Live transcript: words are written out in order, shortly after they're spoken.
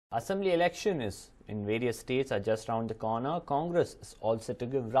Assembly election in various states are just around the corner. Congress is all set to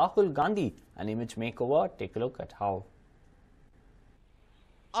give Rahul Gandhi an image makeover. Take a look at how.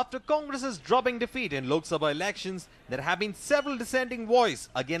 After Congress's drubbing defeat in Lok Sabha elections, there have been several dissenting voices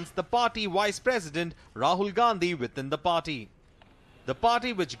against the party Vice President Rahul Gandhi within the party. The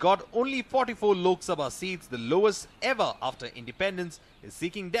party, which got only 44 Lok Sabha seats, the lowest ever after independence, is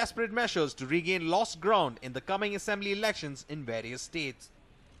seeking desperate measures to regain lost ground in the coming assembly elections in various states.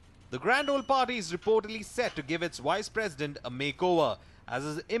 The Grand Old Party is reportedly set to give its Vice President a makeover, as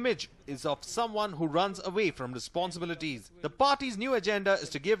his image is of someone who runs away from responsibilities. The party's new agenda is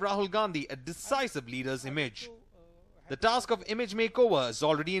to give Rahul Gandhi a decisive leader's image. The task of image makeover is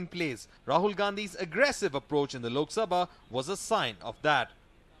already in place. Rahul Gandhi's aggressive approach in the Lok Sabha was a sign of that.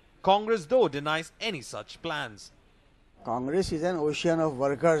 Congress, though, denies any such plans. Congress is an ocean of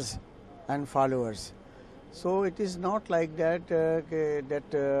workers and followers. So it is not like that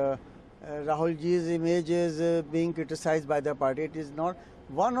Rahul ji's image is being criticized by the party. It is not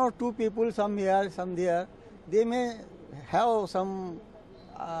one or two people, some here, some there. They may have some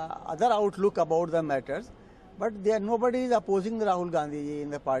other outlook about the matters, but nobody is opposing the Rahul Gandhi ji in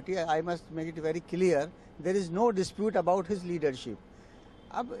the party. I must make it very clear. There is no dispute about his leadership.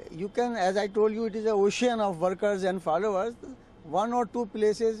 You can, as I told you, it is an ocean of workers and followers. One or two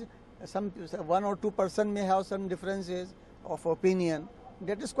places, one or two person may have some differences of opinion.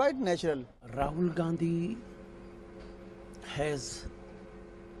 That is quite natural. Rahul Gandhi has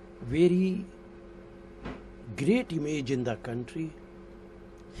very great image in the country.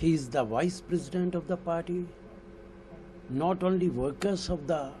 He is the Vice President of the party. Not only workers of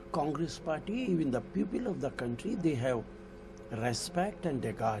the Congress party, even the people of the country, they have respect and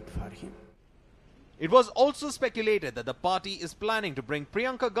regard for him. It was also speculated that the party is planning to bring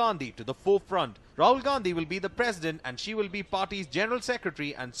Priyanka Gandhi to the forefront. Rahul Gandhi will be the president and she will be party's general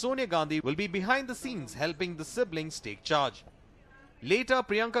secretary, and Sonia Gandhi will be behind the scenes helping the siblings take charge. Later,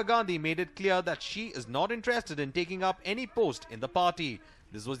 Priyanka Gandhi made it clear that she is not interested in taking up any post in the party.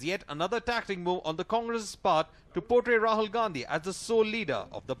 This was yet another tactic move on the Congress's part to portray Rahul Gandhi as the sole leader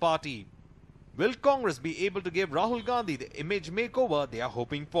of the party. Will Congress be able to give Rahul Gandhi the image makeover they are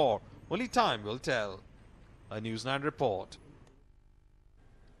hoping for? Only time will tell. A News9 report.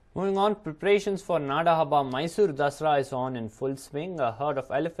 Moving on, preparations for Nadahaba Mysore Dasra is on in full swing. A herd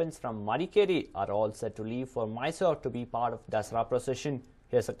of elephants from Madikeri are all set to leave for Mysore to be part of Dasra procession.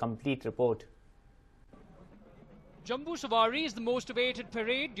 Here's a complete report. Jambu Savari is the most awaited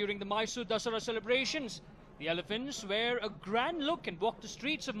parade during the Mysore Dasara celebrations. The elephants wear a grand look and walk the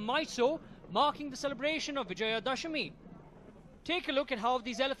streets of Mysore, marking the celebration of Vijaya Dashami. Take a look at how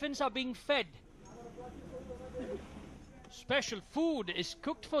these elephants are being fed. Special food is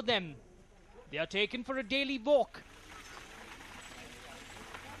cooked for them. They are taken for a daily walk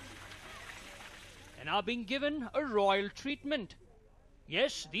and are being given a royal treatment.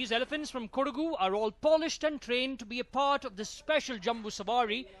 Yes, these elephants from Kodagu are all polished and trained to be a part of this special Jambu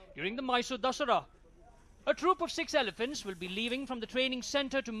Savari during the Mysore Dasara. A troop of 6 elephants will be leaving from the training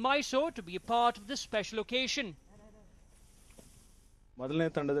center to Mysore to be a part of this special occasion. ಮೊದಲನೇ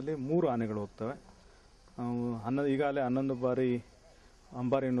ತಂಡದಲ್ಲಿ 3 ಆನೆಗಳು ಹೋಗ್ತವೆ. ಈಗಾಗಲೇ 11 ಬಾರಿ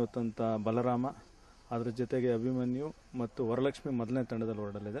ಅಂಬಾರಿ ಎನ್ನುವಂಥ ಬಲರಾಮ, ಅದರ ಜೊತೆಗೆ ಅಭಿಮನ್ಯು ಮತ್ತು ವರಲಕ್ಷ್ಮಿ ಮೊದಲನೇ ತಂಡದಲ್ಲಿ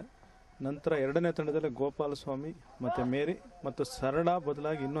ಹೊರಡಲಿದೆ. ನಂತರ ಎರಡನೇ ತಂಡದಲ್ಲಿ ಗೋಪಾಲಸ್ವಾಮಿ ಮತ್ತು ಮೇರಿ ಮತ್ತು ಸರಳ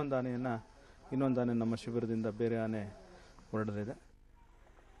ಬದಲಾಗಿ ಇನ್ನೊಂದು ಆನೆ ನಮ್ಮ ಶಿಬಿರದಿಂದ ಬೇರೆ ಆನೆ ಹೊರಡಲಿದೆ.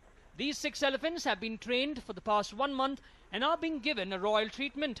 These 6 elephants have been trained for the past 1 month and are being given a royal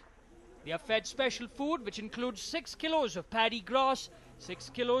treatment. They are fed special food which includes 6 kilos of paddy grass, 6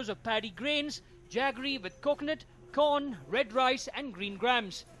 kilos of paddy grains, jaggery with coconut, corn, red rice and green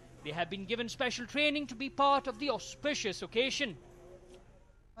grams. They have been given special training to be part of the auspicious occasion.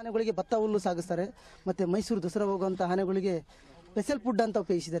 ಆನೆಗಳಿಗೆ ಭತ್ತ ಹುಲ್ಲು ಸಾಗಿಸ್ತಾರೆ. ಮತ್ತು ಮೈಸೂರು ದಸರಾ ಹೋಗುವಂಥ ಆನೆಗಳಿಗೆ special food ಅಂತ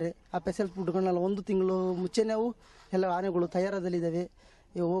ಉಪಯೋಗಿಸಿದ್ದಾರೆ. ಆ special ಫುಡ್ಗಳನ್ನೆಲ್ಲ 1 ತಿಂಗಳು ಮುಂಚೆನೇ ಎಲ್ಲ ಆನೆಗಳು ತಯಾರದಲ್ಲಿದ್ದಾವೆ.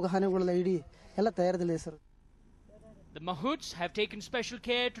 ಹೋಗೋ ಆನೆಗಳೆಲ್ಲ ಇಡೀ ಎಲ್ಲ ತಯಾರದಲ್ಲಿದೆ sir. The mahouts have taken special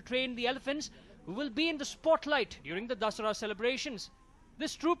care to train the elephants who will be in the spotlight during the Dasara celebrations.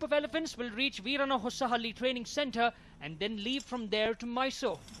 This troop of elephants will reach Veerana Hossahalli training center and then leave from there to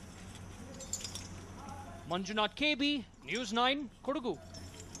Mysore. Manjunath KB, News9, Kodagu.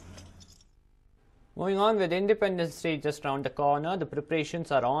 Moving on, with Independence Day just around the corner, the preparations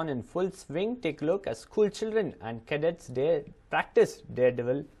are on in full swing. Take a look as school children and cadets practice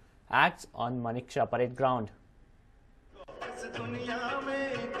daredevil acts on Maniksha Parade Ground.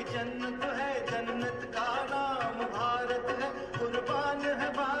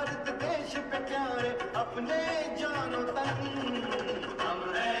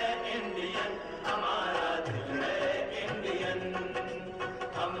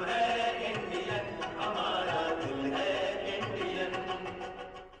 हम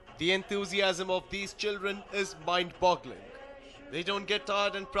The enthusiasm of these children is mind-boggling. They don't get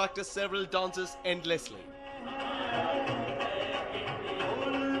tired and practice several dances endlessly.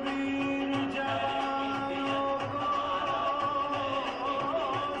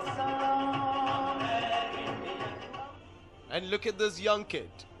 And look at this young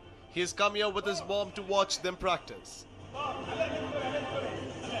kid. He has come here with his mom to watch them practice.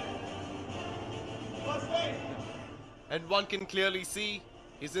 And one can clearly see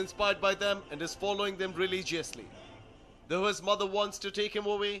he's inspired by them and is following them religiously. Though his mother wants to take him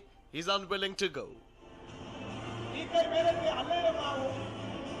away, he's unwilling to go.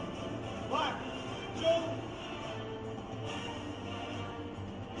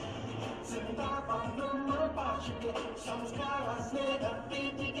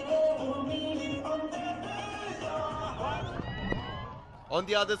 On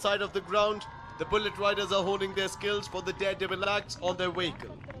the other side of the ground, the bullet riders are honing their skills for the daredevil acts on their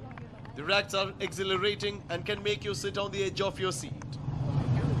vehicle. The acts are exhilarating and can make you sit on the edge of your seat.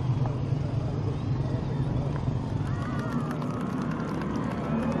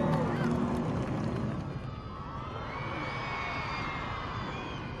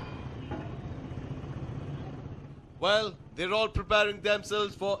 Well, they're all preparing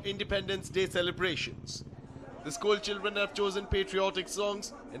themselves for Independence Day celebrations. The school children have chosen patriotic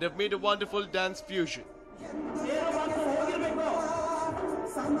songs and have made a wonderful dance fusion.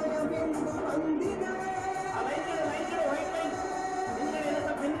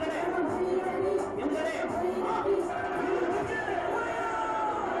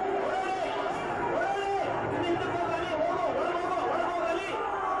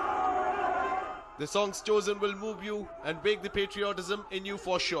 The songs chosen will move you and wake the patriotism in you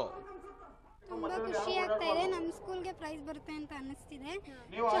for sure. ತುಂಬಾ ಖುಷಿ ಆಗ್ತಾ ಇದೆ. ನಮ್ಮ ಸ್ಕೂಲ್ಗೆ price ಬರುತ್ತೆ ಅಂತ ಅನ್ನಿಸ್ತಿದೆ.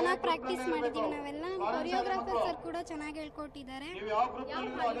 ಚೆನ್ನಾಗಿ ಪ್ರಾಕ್ಟೀಸ್ ಮಾಡಿದೀವಿ ನಾವೆಲ್ಲ. ಕೊರಿಯೋಗ್ರಾಫರ್ ಸರ್ ಕೂಡ ಚೆನ್ನಾಗಿ ಹೇಳ್ಕೊಟ್ಟಿದ್ದಾರೆ.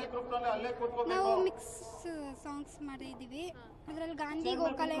 ನಾವು ಮಿಕ್ಸ್ ಸಾಂಗ್ಸ್ ಮಾಡಿದೀವಿ. ಅದರಲ್ಲಿ ಗಾಂಧಿ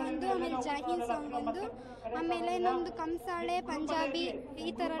ಗೋಖಲೆ ಒಂದು, ಆಮೇಲೆ ಜಾಹಿಂದ್ ಸಾಂಗ್ ಒಂದು, ಆಮೇಲೆ ನಮ್ದು ಕಂಸಾಳೆ, ಪಂಜಾಬಿ ಈ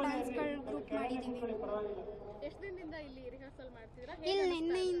ತರ ಡ್ಯಾನ್ಸ್ಗಳು ಗ್ರೂಪ್ ಮಾಡಿದೀವಿ. ಎಷ್ಟು ದಿನದಿಂದ ಇಲ್ಲಿ ರಿಹರ್ಸಲ್ ಮಾಡ್ತಿದ್ದೀರಾ? ಇಲ್ಲಿ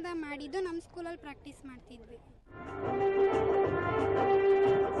ನಿನ್ನೆಯಿಂದ ಮಾಡಿದ್ದು. ನಮ್ಮ ಸ್ಕೂಲಲ್ಲಿ ಪ್ರಾಕ್ಟೀಸ್ ಮಾಡ್ತಿದ್ವಿ.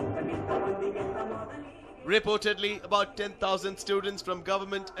 Reportedly, about 10,000 students from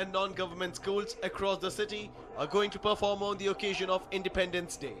government and non-government schools across the city are going to perform on the occasion of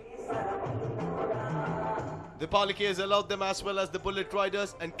Independence Day. The Palike has allowed them as well as the bullet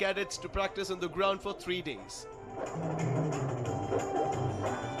riders and cadets to practice on the ground for 3 days.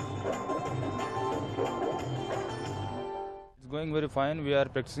 Going very fine. We are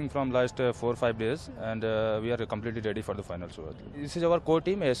practicing from last 4 or 5 days, and we are completely ready for the final show. This is our core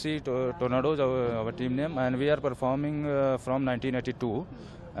team, SC Tornadoes, our team name, and we are performing from 1982,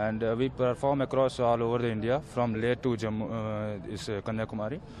 and we perform across all over the India, from Leh to Jammu, is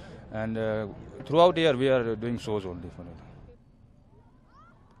Kanyakumari, and throughout the year we are doing shows only for it.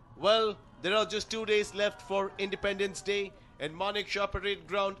 Well, there are just 2 days left for Independence Day, and Manik Shah Parade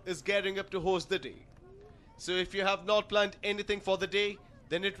Ground is gearing up to host the day. So if you have not planned anything for the day,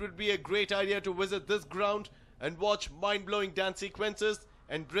 then it would be a great idea to visit this ground and watch mind-blowing dance sequences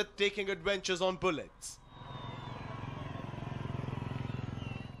and breathtaking adventures on bullets.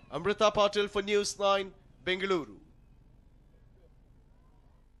 Amrita Patil for News9, Bengaluru.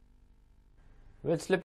 We'll slip